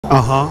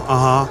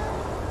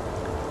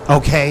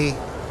Okay,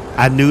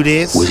 I knew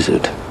this.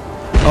 Wizard.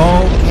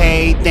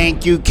 Okay,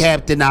 thank you,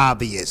 Captain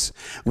Obvious.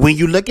 When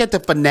you look at the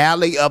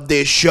finale of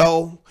this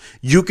show,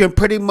 you can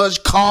pretty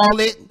much call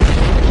it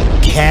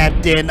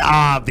Captain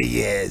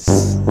Obvious.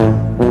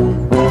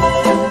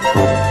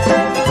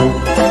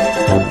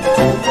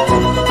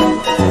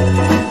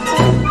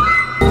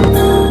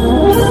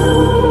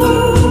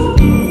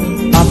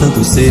 Há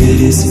tantos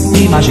seres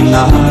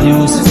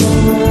imaginários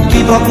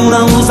que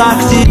procuram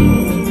usar-se.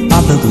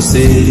 Há tantos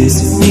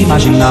seres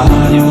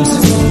imaginários.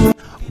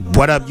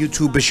 What up,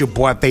 YouTube? It's your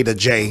boy Theta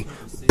J.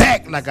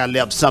 Back like I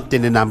left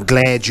something, and I'm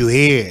glad you're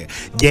here.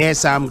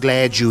 Yes, I'm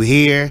glad you're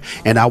here,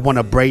 and I want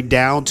to break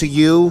down to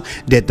you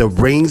that the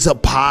Rings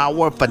of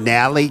Power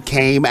finale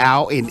came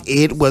out, and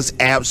it was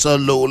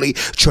absolutely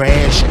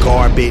trash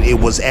garbage. It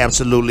was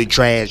absolutely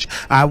trash.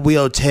 I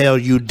will tell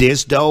you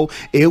this though,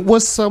 it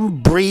was some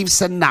brief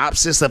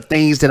synopsis of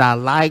things that I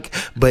like,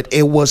 but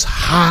it was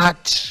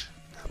hot,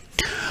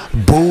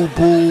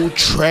 boo-boo,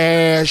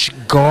 trash,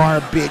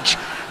 garbage,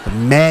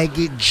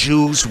 maggot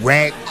juice,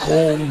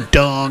 raccoon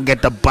dung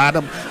at the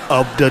bottom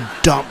of the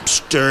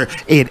dumpster.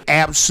 It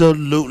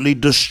absolutely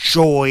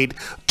destroyed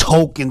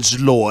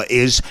Tolkien's lore.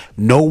 Is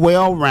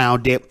nowhere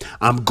around it.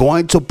 I'm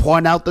going to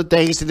point out the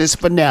things in this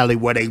finale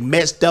where they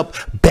messed up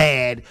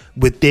bad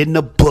within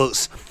the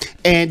books.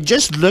 And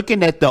just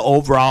looking at the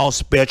overall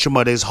spectrum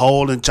of this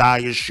whole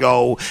entire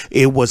show,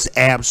 it was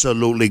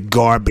absolutely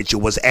garbage. It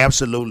was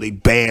absolutely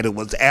bad. It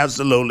was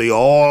absolutely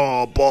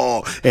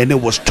horrible. And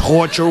it was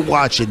torture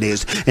watching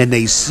this. And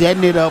they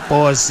setting it up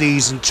for a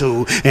season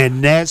 2.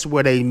 And that's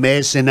where they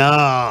messing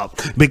up.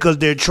 Because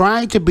they're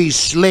trying to be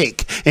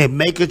slick and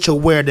make it to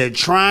where they're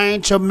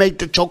trying to make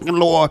the Tolkien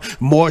lore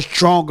more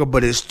stronger.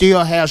 But it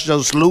still has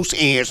those loose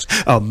ends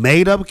of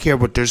made up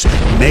characters,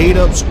 made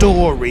up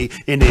story.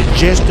 And it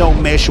just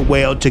don't mesh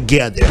well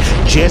together.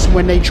 Just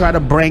when they try to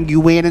bring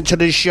you into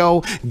the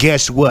show,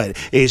 guess what?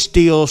 It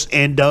still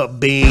end up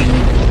being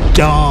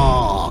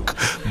dog.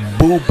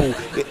 Boo boo.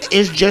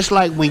 It's just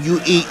like when you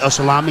eat a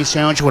salami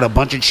sandwich with a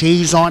bunch of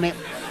cheese on it,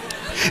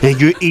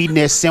 and you're eating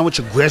that sandwich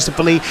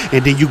aggressively,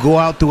 and then you go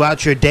out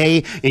throughout your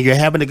day and you're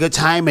having a good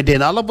time, and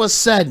then all of a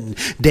sudden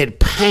that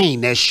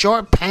pain, that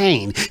short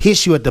pain,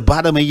 hits you at the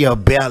bottom of your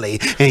belly,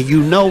 and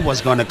you know what's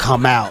going to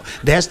come out.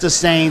 That's the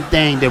same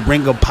thing that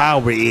Ring of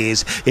Power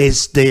is.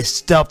 It's the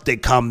stuff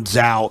that comes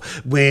out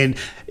when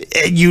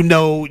you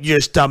know your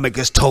stomach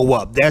is toe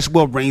up. That's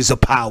what Rings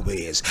of Power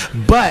is.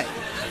 But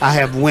I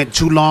have went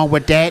too long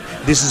with that.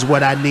 This is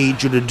what I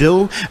need you to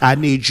do. I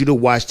need you to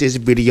watch this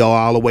video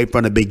all the way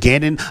from the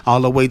beginning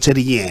all the way to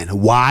the end.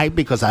 Why?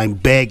 Because I'm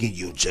begging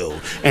you to.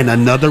 And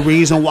another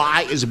reason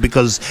why is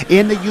because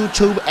in the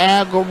YouTube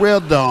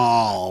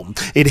algorithm,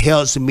 it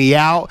helps me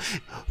out.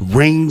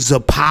 Rings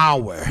of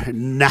Power.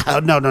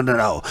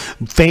 No.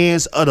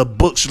 Fans of the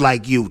books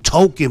like you,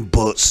 Tolkien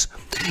books.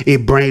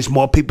 It brings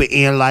more people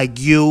in like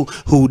you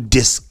who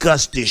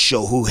discuss this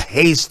show, who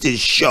hates this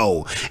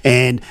show.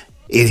 And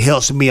it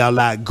helps me a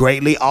lot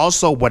greatly.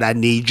 Also, what I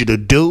need you to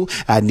do,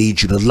 I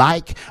need you to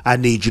like, I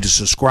need you to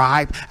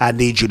subscribe, I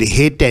need you to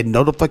hit that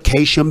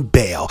notification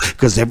bell.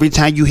 Because every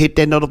time you hit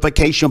that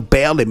notification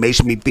bell, it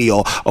makes me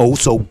feel oh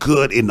so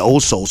good and oh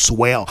so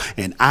swell.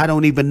 And I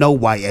don't even know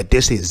why at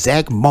this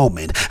exact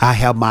moment I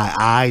have my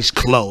eyes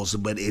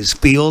closed. But it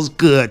feels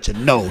good to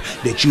know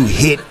that you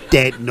hit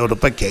that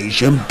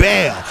notification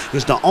bell.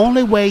 It's the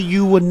only way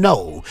you will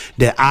know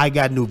that I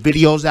got new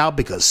videos out,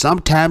 because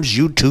sometimes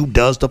YouTube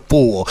does the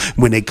fool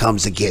when it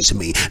comes against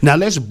me. Now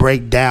let's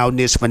break down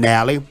this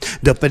finale.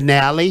 The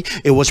finale,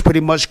 it was pretty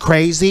much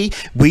crazy.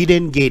 We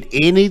didn't get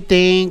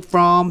anything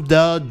from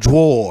the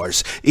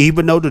dwarves,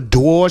 even though the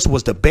dwarves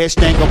was the best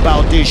thing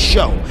about this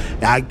show.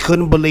 I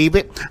couldn't believe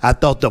it. I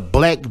thought the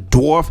black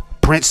dwarf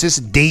Princess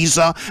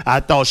Diza,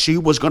 I thought she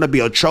was going to be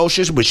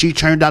atrocious, but she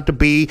turned out to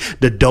be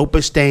the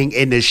dopest thing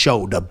in this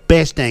show, the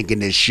best thing in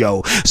this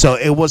show. So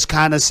it was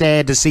kind of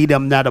sad to see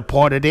them not a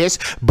part of this,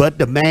 but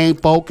the main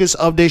focus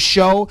of this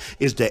show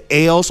is the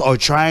elves are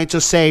trying to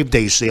save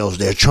themselves.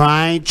 They're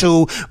trying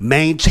to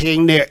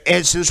maintain their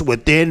essence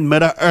within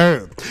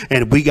Middle-earth,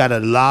 and we got a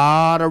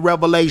lot of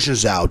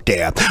revelations out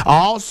there.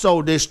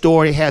 Also, this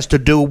story has to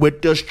do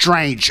with the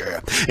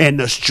stranger, and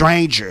the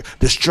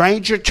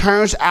stranger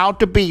turns out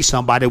to be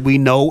somebody we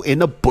know in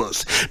the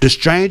books. The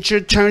stranger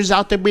turns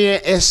out to be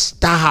an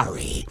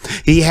Astari.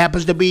 He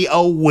happens to be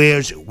a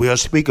wizard. We'll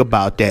speak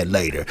about that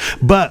later.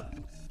 But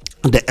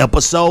the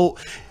episode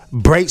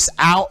breaks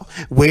out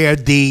where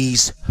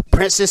these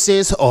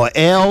princesses or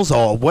elves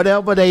or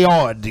whatever they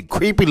are, the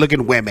creepy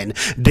looking women,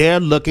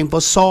 they're looking for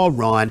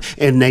Sauron,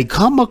 and they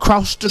come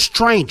across the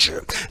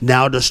stranger.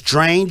 Now the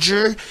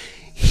stranger,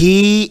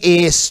 he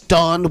is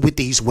stunned with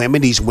these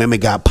women. These women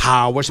got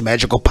powers,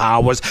 magical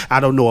powers. I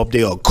don't know if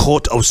they're a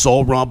cult of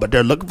Sauron, but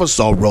they're looking for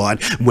Sauron.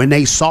 When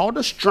they saw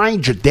the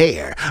stranger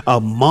there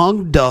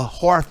among the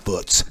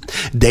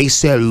Harfoots, They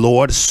said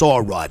Lord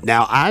Sauron.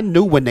 Now, I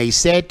knew when they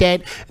said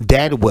that,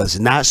 that was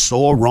not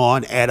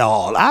Sauron at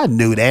all. I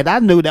knew that. I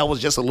knew that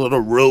was just a little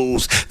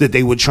ruse that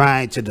they were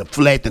trying to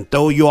deflect and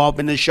throw you off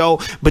in the show.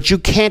 But you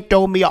can't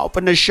throw me off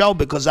in the show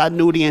because I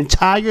knew the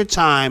entire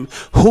time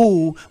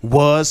who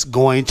was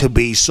going to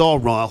be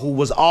Sauron, who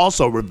was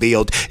also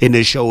revealed in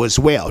the show as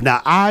well.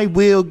 Now, I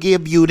will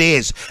give you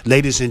this,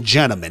 ladies and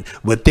gentlemen.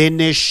 Within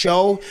this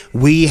show,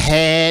 we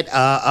had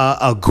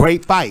a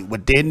great fight.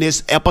 Within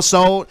this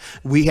episode,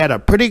 we had a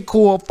pretty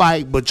cool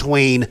fight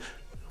between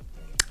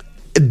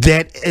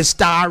that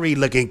starry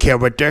looking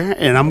character,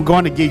 and I'm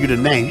going to give you the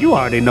name. You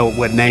already know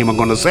what name I'm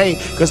going to say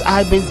because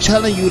I've been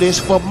telling you this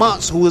for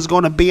months, who is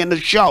going to be in the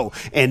show.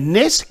 And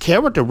this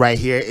character right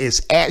here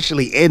is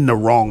actually in the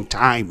wrong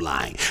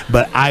timeline,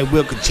 but I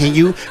will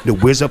continue. The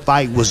wizard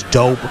fight was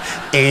dope,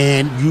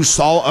 and you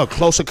saw a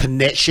closer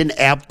connection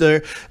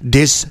after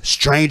this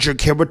stranger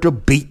character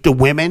beat the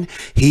women.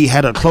 He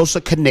had a closer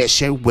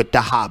connection with the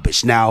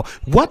hobbits. Now,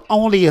 what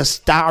only a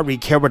starry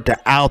character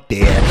out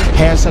there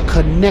has a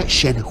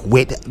connection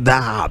with the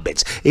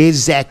hobbits?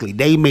 Exactly.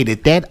 They made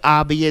it that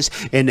obvious,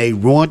 and they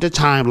ruined the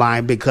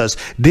timeline because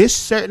this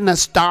certain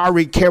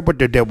starry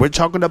character that we're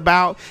talking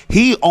about,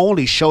 he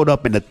only showed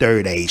up in the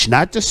third age,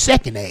 not the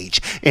second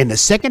age. And the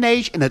second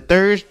age and the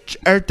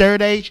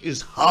third age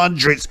is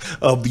hundreds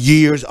of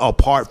years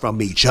apart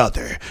from each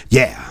other.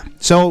 Yeah.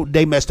 So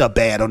they messed up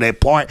bad on that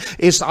part.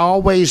 It's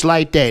always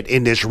like that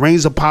in this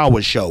Rings of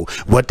Power show.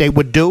 What they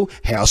would do,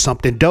 have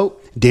something dope,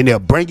 then they'll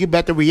bring you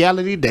back to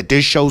reality that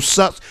this show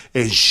sucks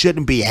and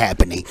shouldn't be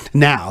happening.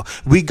 Now,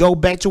 we go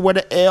back to where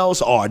the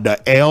elves are.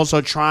 The elves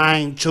are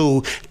trying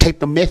to take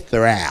the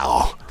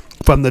mithril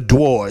from the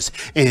dwarves,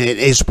 and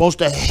it's supposed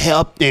to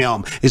help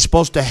them. It's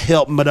supposed to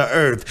help Mother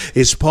Earth.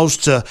 It's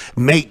supposed to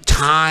make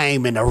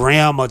time in the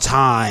realm of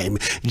time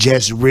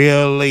just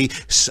really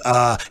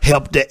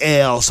help the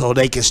elves so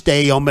they can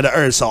stay on Mother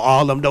Earth, so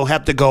all of them don't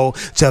have to go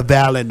to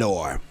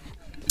Valinor.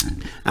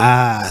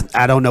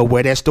 I don't know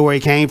where that story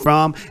came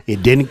from.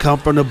 It didn't come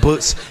from the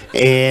books,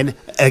 and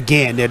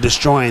again, they're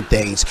destroying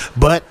things.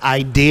 But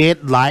I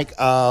did like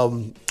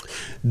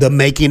the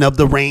making of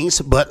the rings,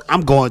 but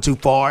I'm going too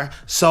far.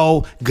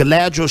 So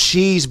Galadriel,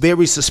 she's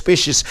very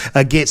suspicious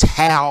against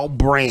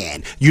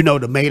Halbrand. You know,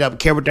 the made-up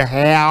character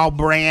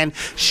Halbrand.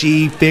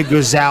 She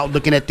figures out,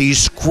 looking at these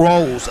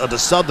scrolls of the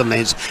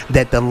Sutherlands,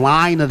 that the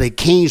line of the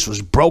kings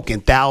was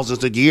broken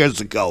thousands of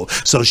years ago.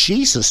 So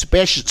she's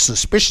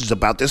suspicious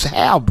about this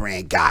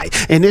Halbrand guy.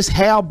 And this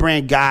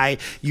Halbrand guy,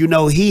 you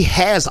know, he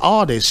has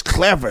all this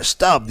clever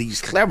stuff,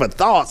 these clever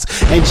thoughts,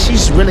 and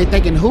she's really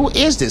thinking, who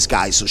is this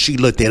guy? So she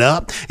looked it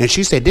up, and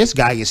she said, this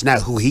guy is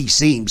not who he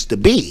seems to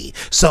be.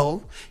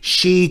 So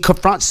she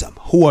confronts him.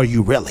 Who are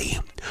you really?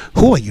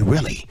 Who are you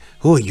really?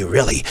 Who are you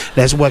really?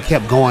 That's what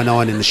kept going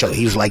on in the show.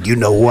 He was like, you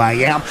know who I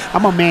am?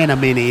 I'm a man of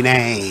many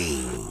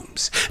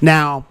names.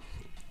 Now,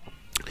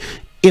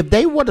 if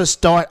they would have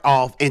started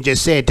off and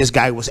just said this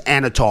guy was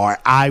Anatar,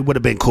 I would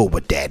have been cool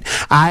with that.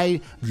 I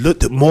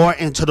looked more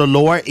into the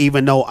lore,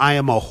 even though I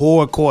am a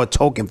hardcore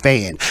Tolkien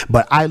fan.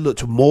 But I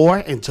looked more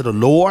into the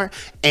lore,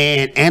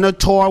 and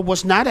Anatar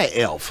was not an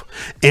elf.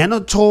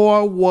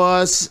 Anatar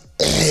was...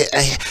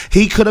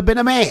 he could have been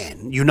a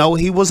man. You know,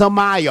 he was a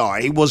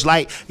Maiar. He was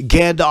like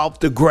Gandalf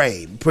the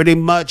Grey, pretty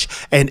much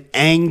an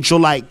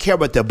angel-like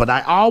character. But I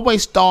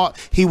always thought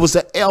he was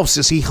an elf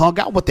since he hung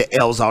out with the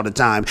elves all the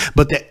time.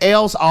 But the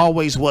elves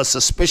always was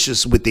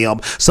suspicious with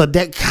them, so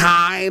that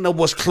kind of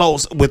was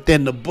close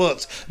within the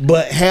books.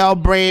 But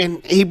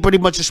Halbrand, he pretty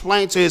much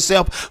explained to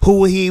himself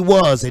who he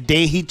was, and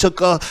then he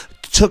took her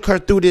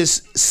through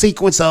this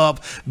sequence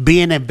of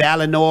being in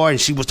Valinor, and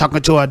she was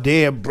talking to her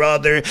dead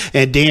brother,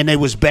 and then they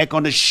was back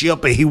on the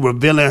ship, and he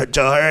revealing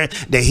to her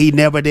that he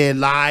never did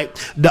lie.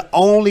 The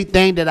only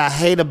thing that I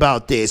hate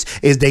about this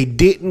is they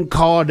didn't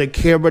call the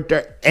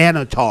character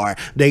Anatar.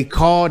 They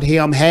called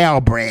him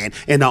Halbrand,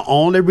 and the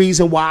only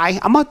reason why,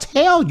 I'm gonna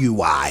tell you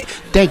why.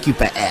 Thank you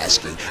for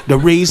asking. The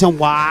reason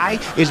why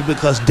is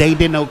because they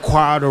didn't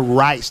acquire the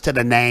rights to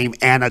the name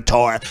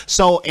Anatar.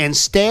 So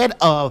instead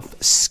of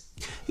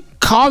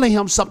calling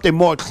him something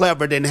more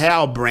clever than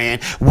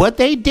Halbrand, what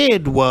they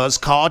did was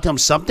called him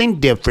something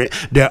different,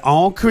 their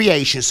own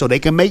creation, so they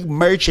can make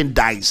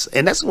merchandise.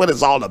 And that's what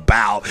it's all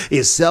about,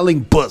 is selling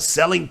books,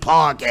 selling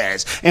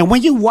podcasts. And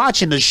when you're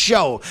watching the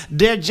show,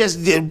 they're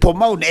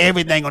promoting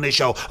everything on the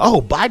show. Oh,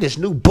 buy this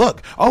new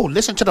book. Oh,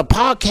 listen to the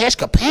podcast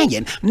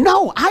companion.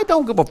 No, I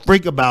don't give a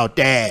freak about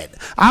that.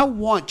 I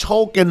want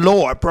Tolkien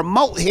lore.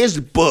 Promote his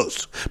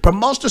books.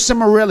 Promote the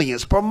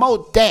Silmarillions.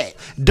 Promote that.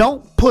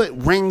 Don't put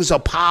Rings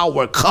of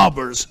Power covers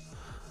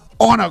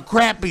on a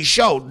crappy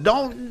show.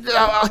 Don't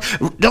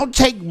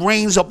take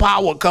Rings of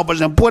Power covers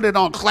and put it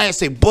on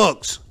classic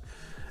books.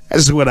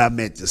 That's what I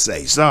meant to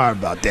say. Sorry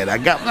about that.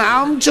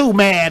 I'm too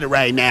mad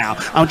right now.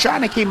 I'm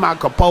trying to keep my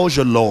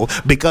composure low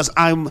because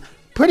I'm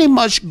pretty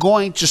much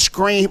going to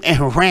scream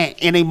and rant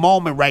any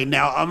moment right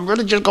now. I'm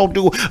really just gonna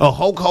do a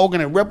Hulk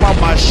Hogan and rip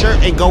off my shirt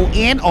and go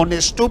in on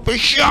this stupid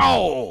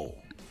show.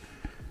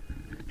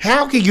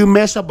 How can you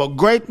mess up a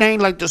great thing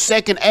like the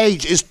second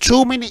age? It's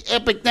too many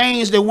epic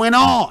things that went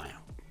on.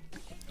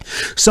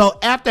 So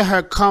after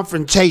her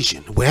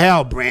confrontation with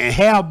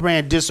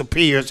Halbrand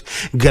disappears.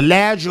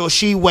 Galadriel,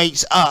 she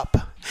wakes up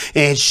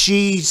and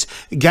she's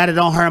got it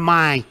on her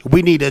mind.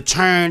 We need to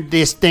turn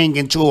this thing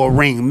into a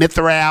ring.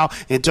 Mithril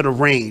into the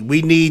ring.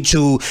 We need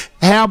to.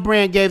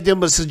 Halbrand gave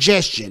them a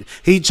suggestion.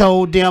 He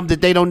told them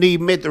that they don't need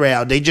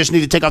Mithril. They just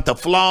need to take out the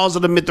flaws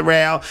of the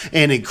Mithril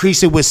and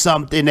increase it with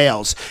something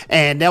else.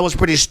 And that was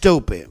pretty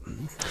stupid.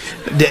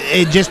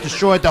 It just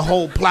destroyed the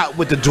whole plot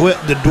with the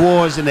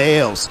dwarves and the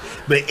elves.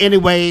 But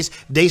anyways,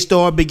 they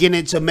start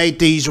beginning to make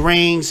these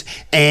rings,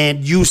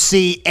 and you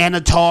see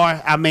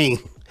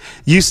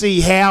you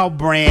see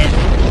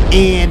Halbrand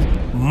in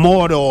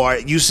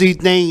Mordor. You see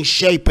things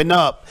shaping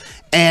up,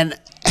 and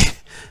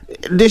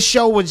this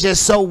show was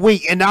just so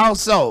weak. And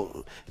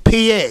also,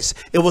 P.S.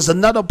 it was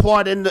another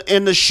part in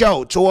the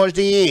show towards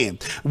the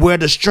end where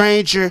the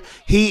stranger,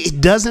 he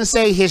doesn't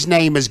say his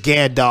name is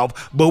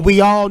Gandalf, but we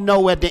all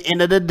know at the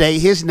end of the day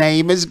his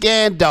name is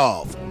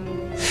Gandalf.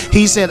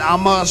 He said,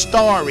 I'm a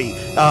story.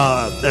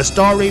 A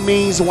story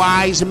means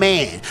wise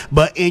man,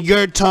 but in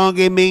your tongue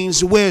it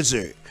means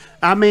wizard.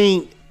 I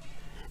mean,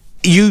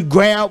 you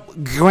grab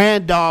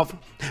Gandalf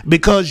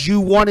because you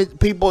wanted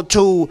people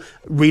to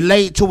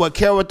relate to a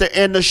character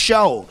in the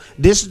show.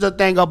 This is the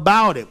thing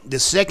about it. The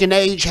second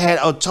age had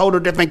a total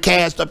different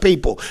cast of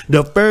people.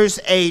 The first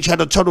age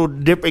had a total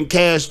different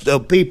cast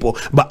of people.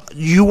 But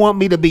you want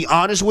me to be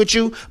honest with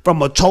you?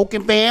 From a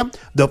Tolkien fan,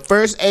 the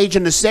first age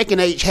and the second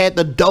age had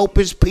the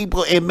dopest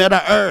people in Middle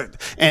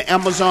Earth. And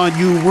Amazon,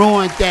 you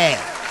ruined that.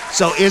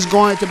 So it's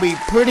going to be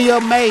pretty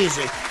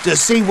amazing to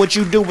see what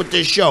you do with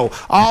this show.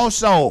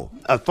 Also,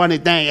 a funny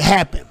thing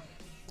happened.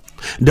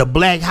 The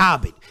Black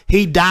Hobbit,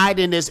 he died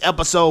in this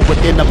episode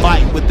within the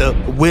fight with the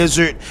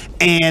wizard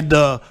and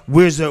the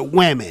wizard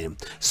women.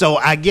 So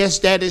I guess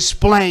that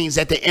explains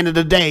at the end of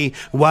the day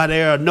why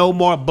there are no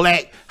more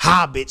black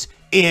hobbits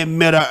in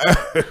Middle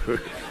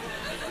Earth.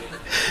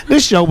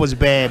 This show was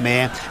bad,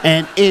 man,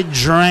 and it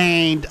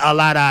drained a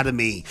lot out of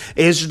me.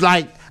 It's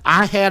like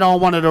I had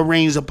on one of the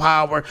rings of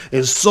power,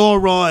 and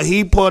Sauron,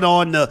 he put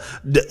on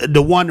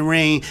the one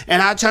ring,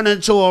 and I turned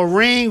into a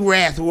ring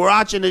rat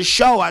watching the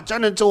show. I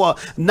turned into a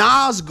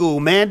Nazgul,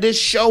 man. This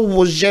show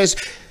was just...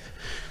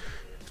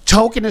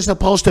 Tolkien is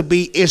supposed to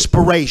be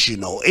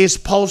inspirational. It's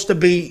supposed to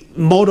be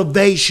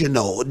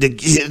motivational. The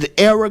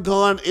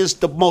Aragorn is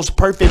the most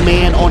perfect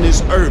man on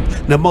this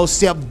earth, the most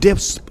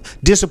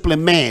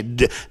self-disciplined man,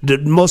 the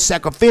most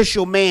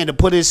sacrificial man to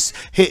put his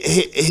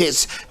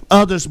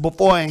others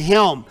before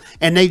him,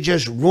 and they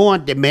just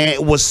ruined it, man.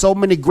 It was so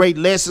many great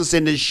lessons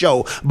in this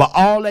show, but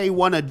all they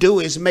want to do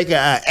is make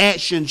an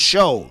action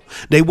show.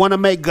 They want to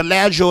make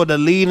Galadriel the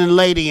leading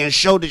lady and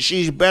show that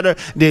she's better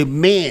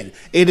than men.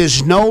 It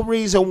is no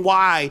reason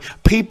why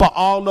people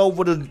all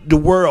over the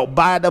world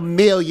by the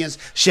millions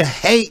should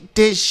hate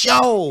this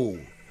show.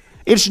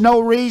 It's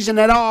no reason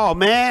at all,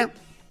 man.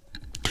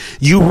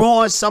 You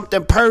ruined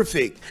something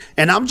perfect,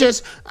 and I'm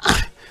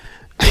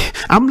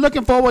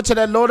looking forward to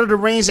that Lord of the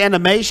Rings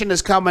animation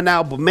that's coming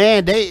out. But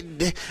man,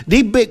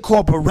 these big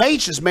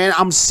corporations, man,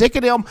 I'm sick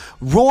of them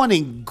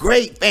ruining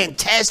great,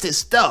 fantastic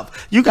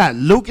stuff. You got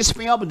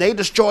Lucasfilm, they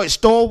destroyed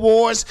Star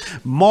Wars.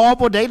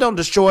 Marvel, they don't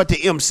destroy the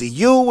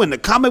MCU and the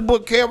comic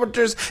book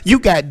characters. You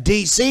got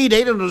DC,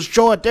 they don't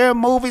destroy their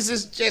movies.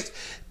 It's just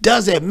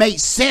doesn't make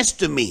sense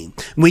to me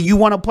when you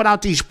want to put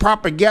out these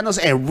propagandas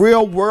and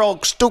real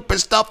world stupid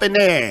stuff in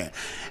there.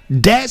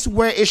 That's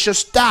where it should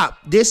stop.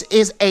 This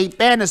is a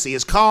fantasy.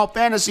 It's called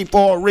fantasy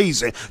for a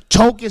reason.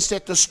 Tolkien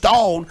set the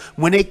stone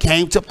when it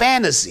came to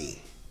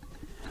fantasy.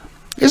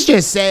 It's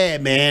just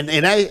sad, man.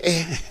 And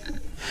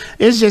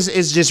it's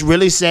just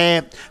really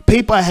sad.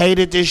 People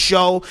hated this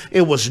show.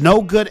 It was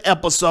no good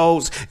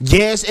episodes.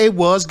 Yes, it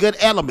was good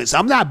elements.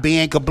 I'm not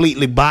being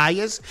completely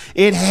biased.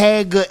 It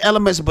had good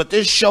elements, but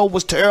this show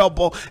was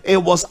terrible.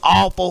 It was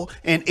awful,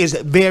 and it's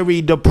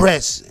very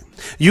depressing.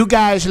 You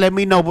guys let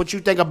me know what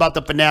you think about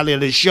the finale of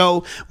the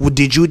show.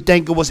 Did you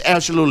think it was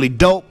absolutely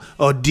dope,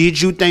 or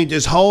did you think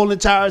this whole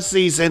entire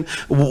season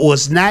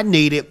was not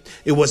needed?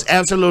 It was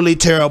absolutely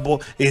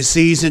terrible, and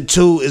season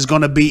 2 is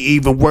going to be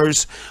even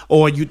worse,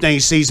 or you think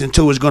season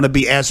 2 is going to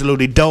be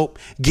absolutely dope?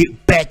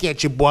 Get back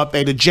at your boy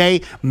Theta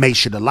J. Make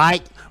sure to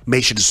like,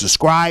 make sure to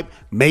subscribe,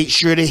 make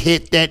sure to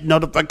hit that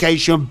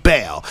notification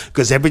bell,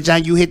 because every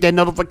time you hit that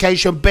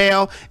notification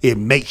bell, it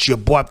makes your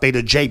boy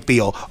Theta J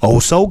feel oh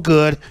so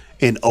good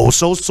and oh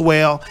so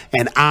swell.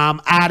 And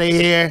I'm out of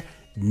here.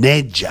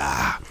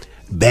 Ninja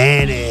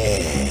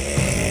Benny.